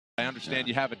I understand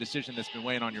you have a decision that's been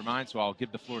weighing on your mind, so I'll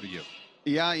give the floor to you.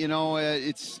 Yeah, you know,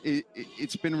 it's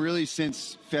been really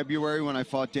since February when I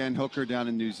fought Dan Hooker down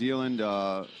in New Zealand.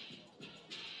 I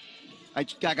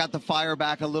got the fire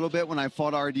back a little bit when I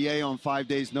fought RDA on 5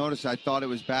 days' notice. I thought it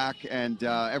was back, and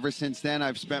ever since then,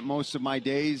 I've spent most of my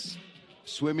days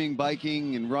swimming,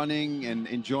 biking, and running, and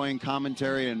enjoying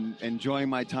commentary and enjoying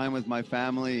my time with my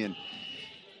family. And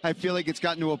I feel like it's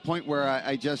gotten to a point where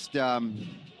I just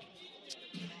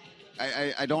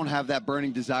I don't have that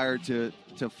burning desire to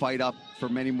fight up for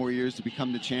many more years to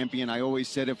become the champion. I always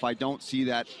said if I don't see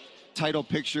that title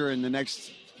picture in the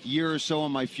next year or so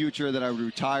in my future, that I would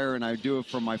retire, and I would do it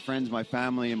for my friends, my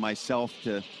family, and myself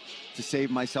to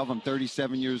save myself. I'm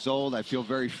 37 years old. I feel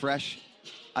very fresh.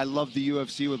 I love the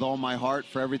UFC with all my heart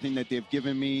for everything that they've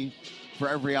given me, for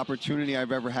every opportunity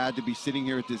I've ever had to be sitting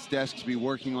here at this desk, to be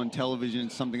working on television.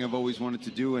 It's something I've always wanted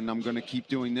to do, and I'm going to keep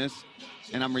doing this.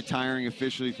 And I'm retiring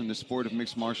officially from the sport of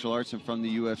mixed martial arts and from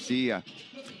the UFC.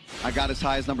 I got as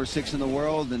high as number 6 in the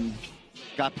world and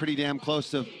got pretty damn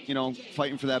close to, you know,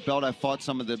 fighting for that belt. I fought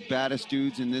some of the baddest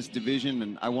dudes in this division,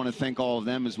 and I want to thank all of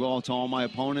them as well, to all my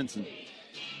opponents. And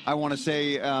I want to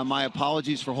say my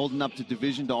apologies for holding up the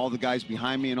division to all the guys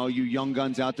behind me and all you young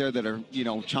guns out there that are, you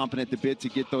know, chomping at the bit to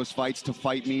get those fights, to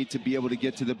fight me, to be able to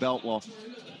get to the belt. Well,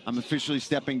 I'm officially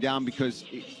stepping down because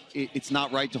it's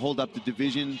not right to hold up the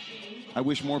division. I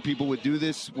wish more people would do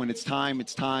this. When it's time,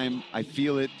 it's time. I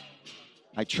feel it.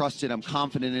 I trust it. I'm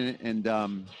confident in it.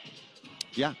 And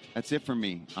yeah, that's it for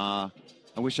me.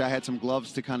 I wish I had some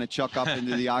gloves to kind of chuck up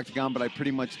into the octagon, but I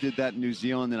pretty much did that in New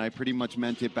Zealand, and I pretty much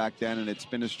meant it back then, and it's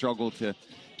been a struggle to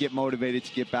get motivated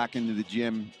to get back into the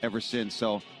gym ever since.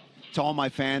 So to all my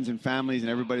fans and families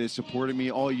and everybody that supported me,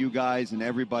 all you guys and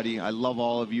everybody, I love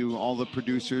all of you, all the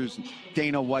producers,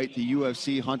 Dana White, the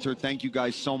UFC, Hunter, thank you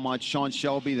guys so much. Sean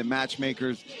Shelby, the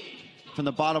matchmakers. From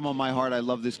the bottom of my heart, I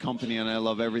love this company, and I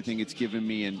love everything it's given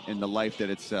me and the life that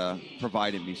it's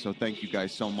provided me. So thank you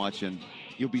guys so much, and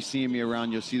you'll be seeing me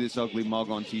around. You'll see this ugly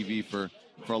mug on TV for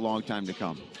a long time to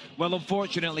come. Well,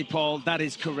 unfortunately, Paul, that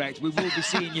is correct. We will be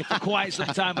seeing you for quite some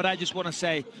time, but I just want to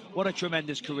say, what a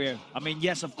tremendous career. I mean,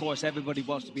 yes, of course, everybody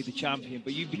wants to be the champion,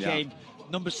 but you became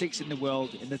number 6 in the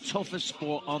world in the toughest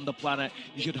sport on the planet.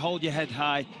 You should hold your head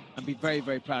high and be very,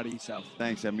 very proud of yourself.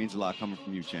 Thanks. That means a lot coming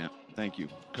from you, champ. Thank you.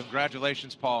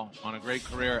 Congratulations, Paul, on a great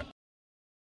career.